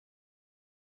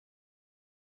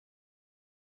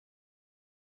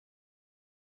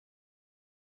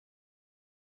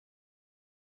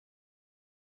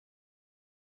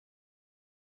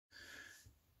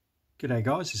G'day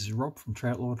guys, this is Rob from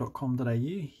Troutlore.com.au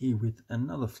here with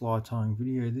another fly tying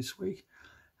video this week.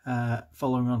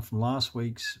 Following on from last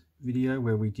week's video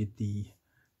where we did the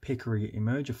Peccary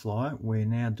emerger fly, we're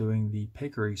now doing the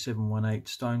Peccary 718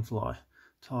 stonefly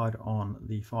tied on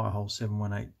the Firehole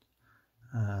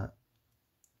 718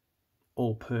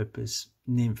 all-purpose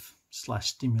nymph /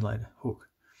 stimulator hook.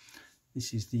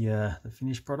 This is the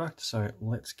finished product, so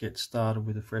let's get started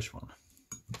with a fresh one.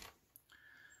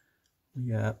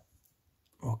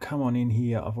 I'll come on in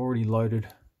here. I've already loaded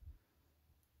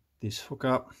this hook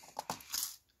up.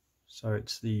 So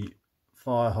it's the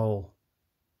Firehole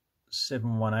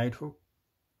 718 hook.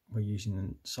 We're using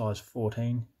the size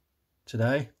 14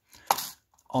 today.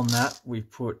 On that we've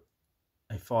put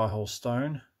a Firehole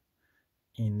stone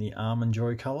in the Almond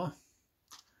joy colour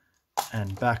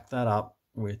and back that up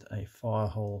with a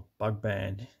Firehole bug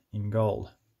band in gold.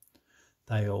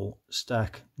 They all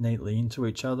stack neatly into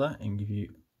each other and give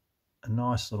you a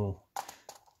nice little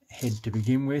head to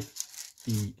begin with.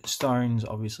 The stones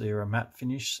obviously are a matte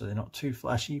finish, so they're not too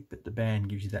flashy, but the band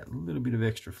gives you that little bit of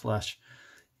extra flash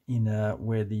in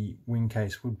where the wing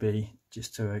case would be,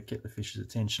 just to get the fish's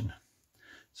attention.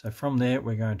 So from there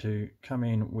we're going to come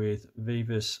in with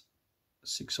Veevus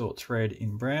 6/0 thread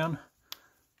in brown.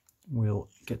 We'll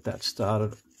get that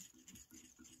started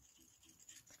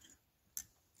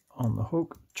on the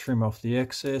hook, trim off the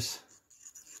excess,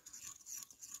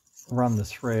 run the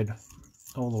thread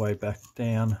all the way back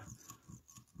down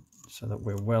so that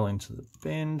we're well into the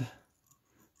bend,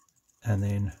 and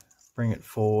then bring it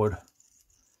forward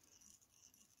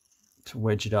to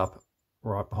wedge it up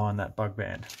right behind that bug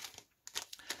band.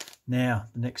 Now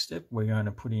the next step, we're going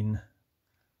to put in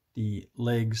the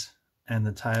legs and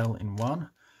the tail in one.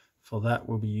 For that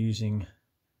we'll be using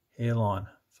Hareline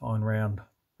fine round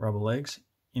rubber legs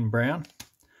in brown.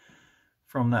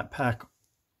 From that pack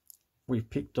we've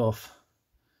picked off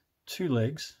 2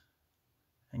 legs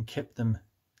and kept them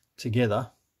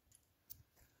together,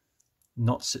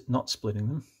 not splitting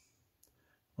them.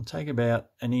 We'll take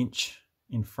about an inch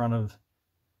in front of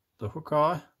the hook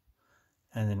eye,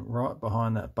 and then right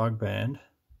behind that bug band,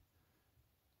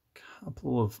 a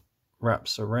couple of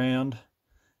wraps around,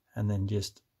 and then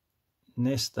just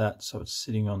nest that so it's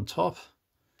sitting on top,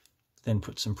 then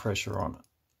put some pressure on it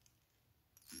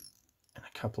and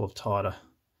a couple of tighter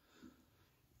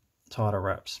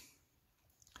wraps.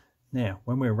 Now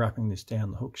when we're wrapping this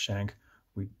down the hook shank,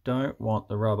 we don't want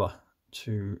the rubber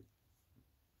to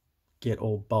get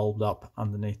all bulbed up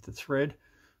underneath the thread.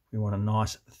 We want a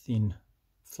nice thin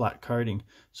flat coating.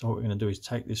 So what we're going to do is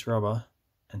take this rubber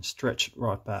and stretch it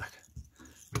right back,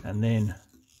 and then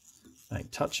make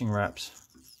touching wraps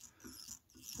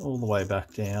all the way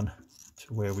back down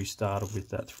to where we started with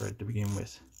that thread to begin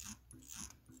with.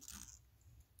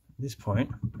 At this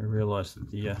point we realise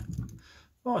that the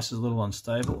vise is a little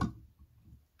unstable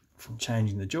from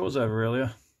changing the jaws over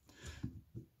earlier,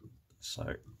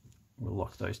 so we'll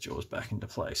lock those jaws back into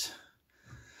place.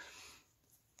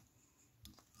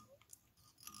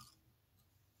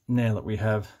 Now that we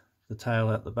have the tail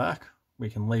out the back, we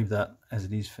can leave that as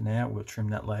it is for now. We'll trim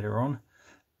that later on.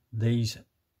 These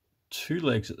 2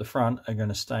 legs at the front are going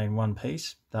to stay in one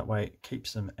piece. That way it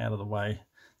keeps them out of the way.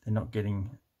 They're not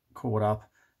getting caught up,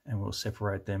 and we'll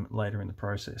separate them later in the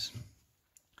process.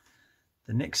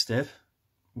 The next step,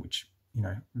 which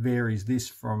varies this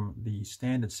from the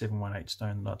standard 718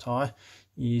 stone that I tie,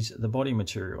 is the body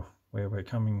material, where we're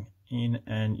coming in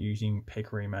and using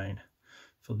Peccary mane.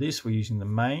 For this we're using the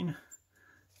mane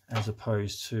as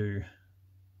opposed to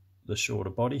the shorter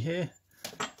body hair,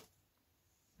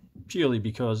 purely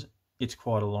because it's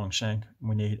quite a long shank and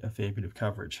we need a fair bit of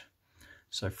coverage.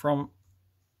 So from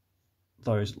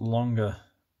those longer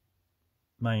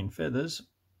mane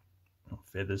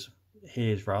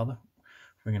hairs rather,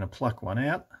 we're going to pluck one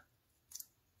out,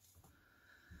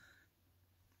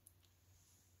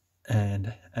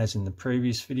 and as in the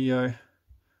previous video,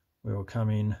 we will come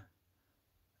in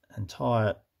and tie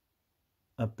it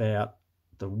about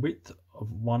the width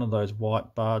of one of those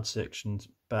white barred sections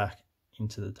back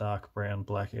into the dark brown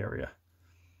black area.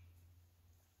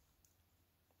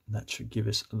 That should give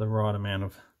us the right amount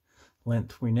of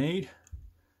length we need,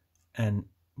 and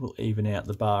will even out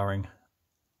the barring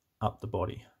up the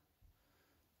body.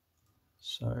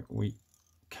 So we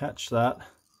catch that,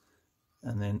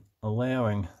 and then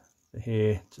allowing the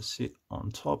hair to sit on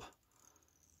top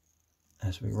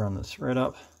as we run the thread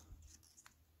up,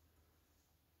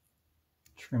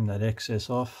 trim that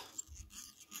excess off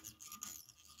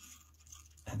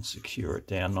and secure it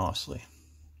down nicely.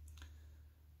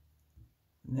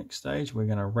 Next stage, we're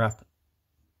going to wrap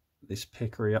this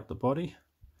Peccary up the body,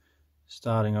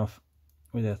 starting off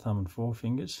with our thumb and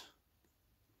forefingers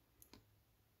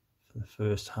for the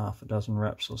first half a dozen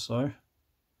wraps or so,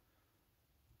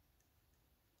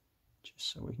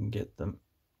 just so we can get them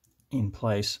in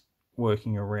place,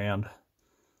 working around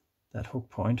that hook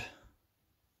point.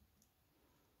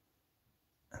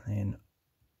 And then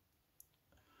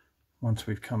once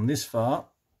we've come this far,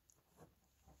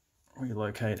 we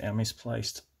locate our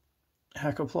misplaced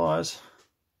hacker pliers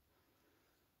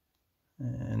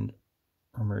and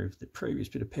remove the previous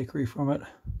bit of Peccary from it,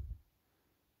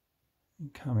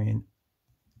 and come in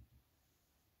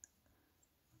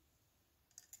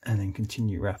and then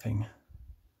continue wrapping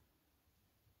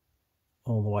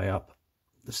all the way up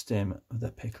the stem of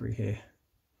that Peccary hair.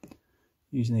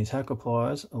 Using these hacker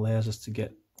pliers allows us to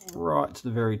get right to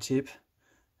the very tip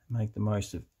and make the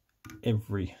most of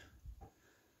every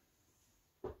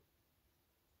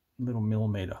little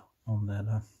millimetre on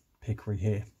that Peccary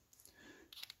hair.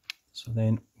 So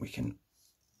then we can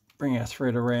bring our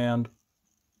thread around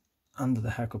under the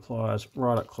hacker pliers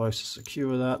right up close to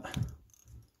secure that.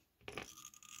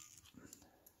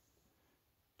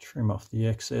 Trim off the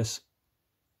excess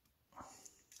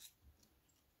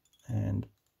and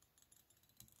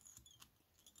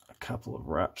a couple of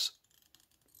wraps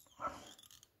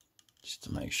just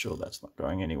to make sure that's not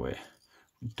going anywhere.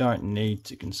 We don't need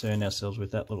to concern ourselves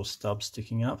with that little stub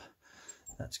sticking up.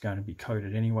 That's going to be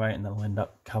coated anyway, and that'll end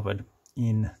up covered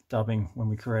in dubbing when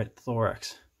we create the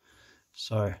thorax.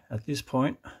 So at this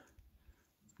point,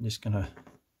 I'm just going to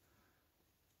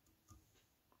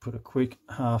put a quick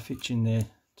half hitch in there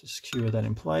to secure that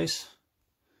in place,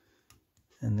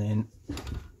 and then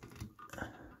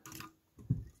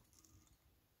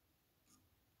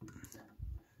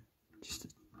just a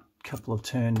couple of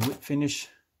turn whip finish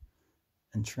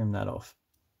and trim that off.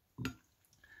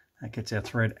 That gets our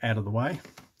thread out of the way.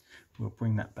 We'll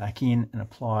bring that back in and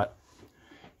apply it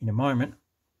in a moment,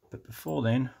 but before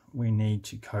then we need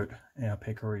to coat our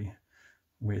Peccary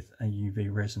with a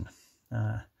UV resin.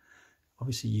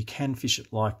 Obviously you can fish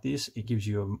it like this. It gives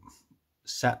you a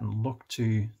satin look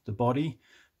to the body,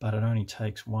 but it only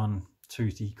takes one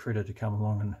toothy critter to come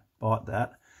along and bite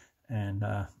that, and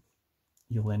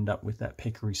you'll end up with that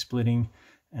Peccary splitting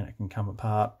and it can come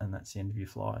apart, and that's the end of your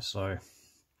fly. So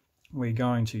we're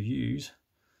going to use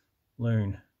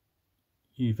Loon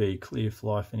UV clear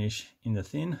fly finish in the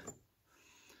thin,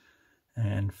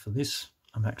 and for this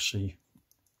I'm actually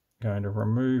going to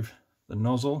remove the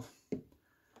nozzle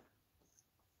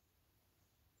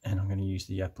and I'm going to use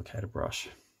the applicator brush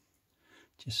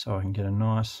just so I can get a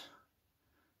nice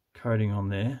coating on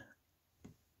there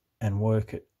and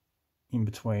work it in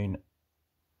between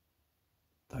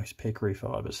those Peccary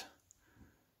fibres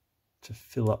to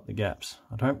fill up the gaps.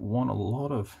 I don't want a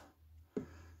lot of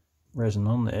resin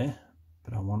on there,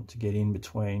 but I want it to get in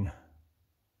between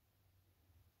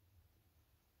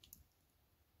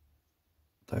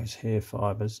those hair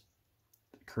fibres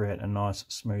to create a nice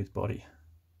smooth body.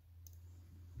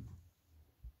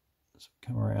 So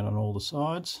come around on all the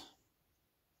sides.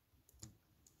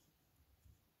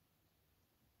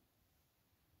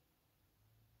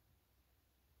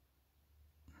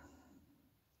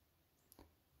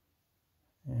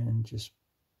 And just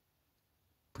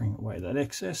bring away that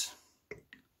excess.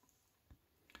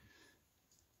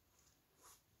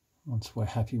 Once we're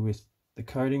happy with the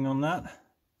coating on that,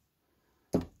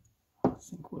 I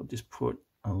think we'll just put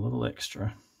a little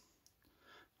extra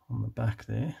on the back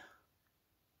there,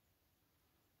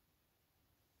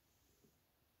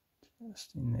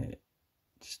 just in there,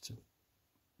 just to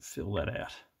fill that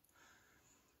out.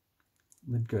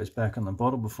 Lid goes back on the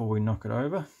bottle before we knock it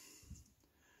over.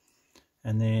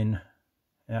 And then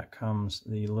out comes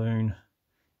the Loon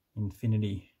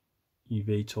Infinity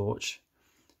UV torch.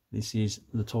 This is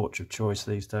the torch of choice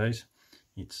these days.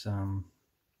 It's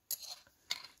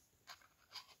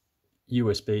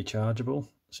USB chargeable,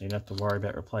 so you don't have to worry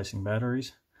about replacing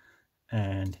batteries,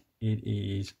 and it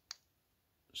is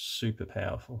super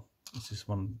powerful. This is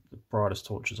one of the brightest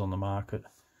torches on the market,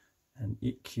 and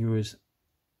it cures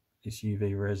this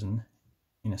UV resin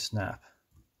in a snap.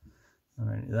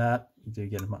 Not only that, you do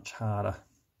get a much harder,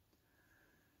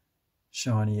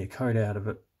 shinier coat out of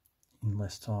it in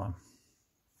less time.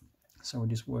 So we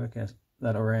just work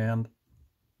that around.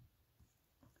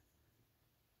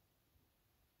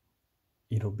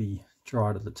 It'll be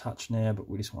dry to the touch now, but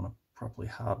we just want to properly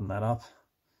harden that up.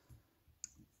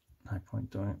 No point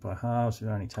doing it by halves. It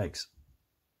only takes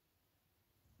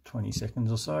 20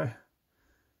 seconds or so,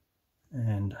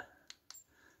 and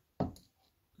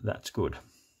that's good.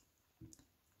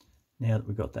 Now that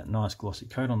we've got that nice glossy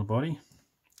coat on the body,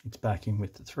 it's back in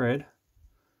with the thread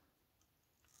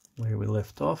where we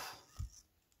left off.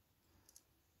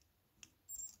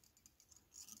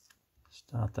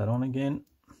 Start that on again.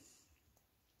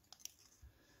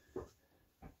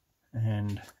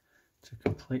 And to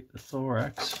complete the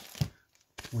thorax,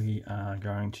 we are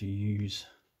going to use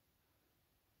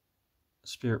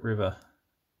Spirit River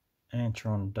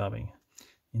Antron dubbing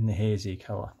in the Hare's ear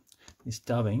colour. This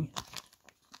dubbing,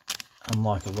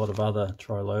 unlike a lot of other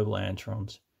trilobal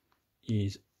Antrons,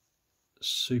 is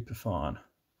super fine,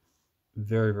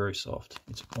 very, very soft.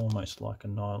 It's almost like a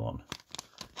nylon.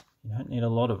 You don't need a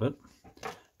lot of it,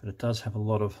 but it does have a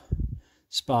lot of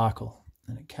sparkle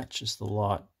and it catches the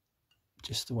light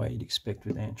just the way you'd expect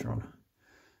with Antron.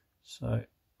 So a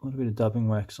little bit of dubbing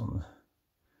wax on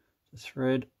the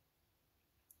thread,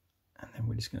 and then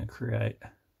we're just going to create a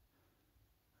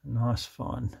nice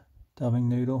fine dubbing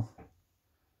noodle.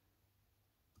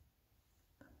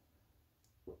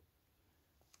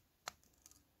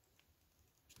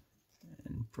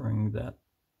 And bring that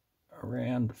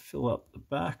around, fill up the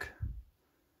back,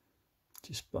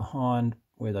 just behind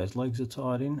where those legs are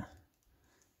tied in.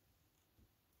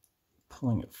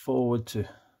 Pulling it forward to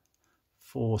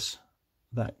force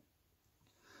that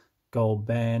gold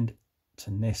band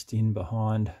to nest in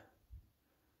behind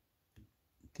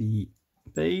the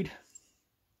bead.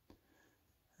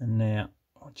 And now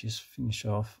I'll just finish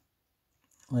off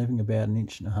leaving about 1.5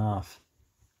 inches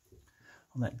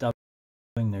on that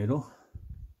dubbing noodle.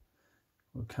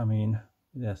 We'll come in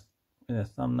with our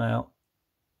thumbnail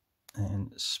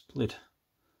and split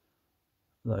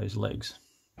those legs.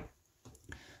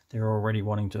 They're already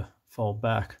wanting to fold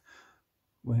back.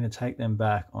 We're going to take them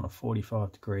back on a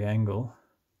 45-degree angle,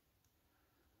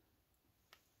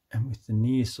 and with the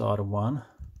near side of one,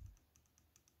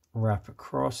 wrap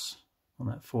across on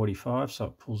that 45 so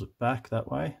it pulls it back that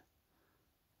way,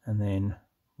 and then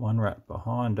one wrap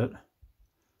behind it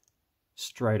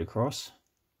straight across,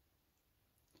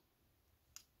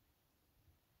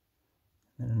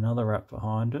 and another wrap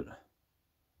behind it.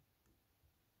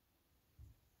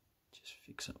 Just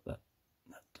fix up that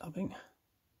dubbing.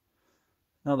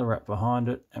 Another wrap behind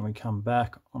it, and we come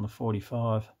back on the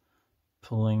 45,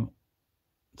 pulling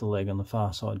the leg on the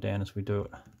far side down as we do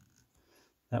it.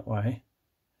 That way,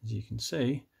 as you can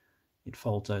see, it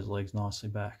folds those legs nicely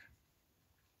back.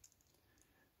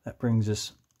 That brings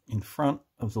us in front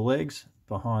of the legs,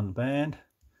 behind the band,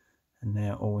 and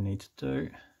now all we need to do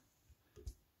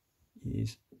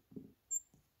is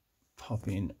pop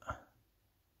in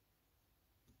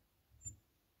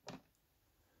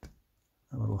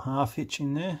a little half hitch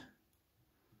in there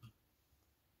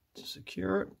to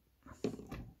secure it,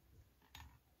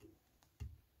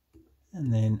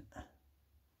 and then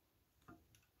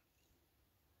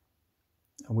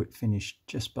a whip finish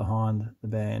just behind the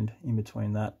band, in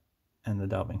between that and the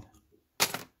dubbing.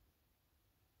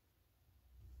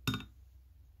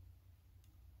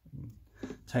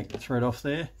 Take the thread off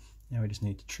there. Now we just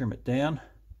need to trim it down.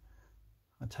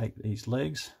 I take these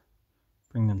legs,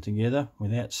 bring them together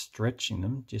without stretching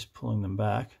them, just pulling them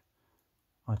back.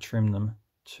 I trim them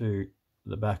to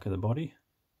the back of the body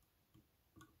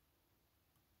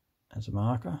as a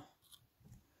marker.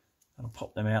 I'll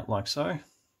pop them out like so.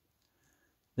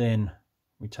 Then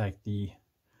we take the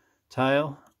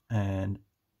tail and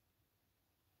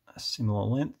a similar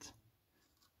length,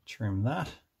 trim that.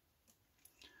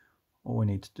 All we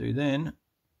need to do then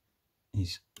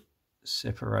is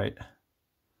separate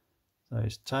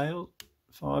those tail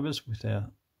fibers with our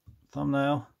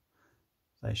thumbnail.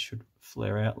 They should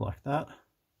flare out like that,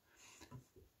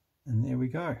 and there we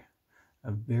go.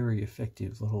 A very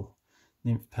effective little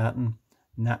nymph pattern,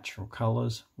 natural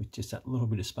colours with just that little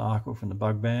bit of sparkle from the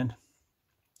bug band.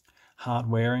 Hard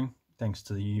wearing thanks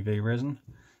to the UV resin,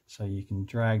 so you can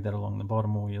drag that along the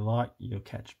bottom all you like. You'll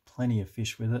catch plenty of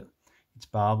fish with it. It's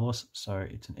barbless, so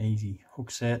it's an easy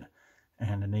hook set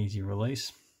and an easy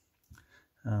release,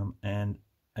 and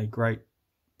a great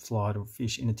fly to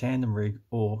fish in a tandem rig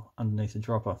or underneath a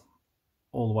dropper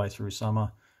all the way through summer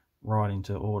right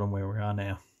into autumn where we are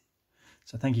now.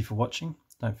 So thank you for watching.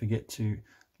 Don't forget to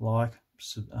like,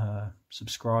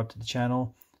 subscribe to the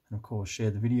channel, and of course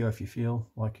share the video if you feel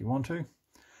like you want to,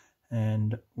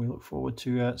 and we look forward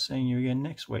to seeing you again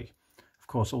next week. Of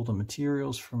course, all the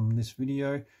materials from this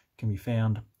video can be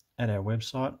found at our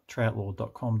website,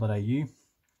 troutlore.com.au.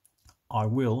 I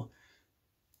will,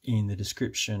 in the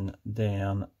description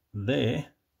down there,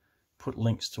 put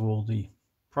links to all the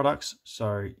products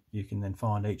so you can then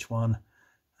find each one.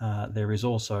 There is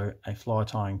also a fly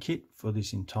tying kit for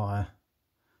this entire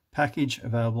package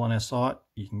available on our site.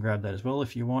 You can grab that as well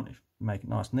if you want, make it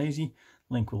nice and easy.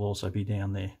 Link will also be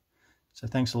down there. So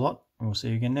thanks a lot, and we'll see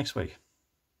you again next week.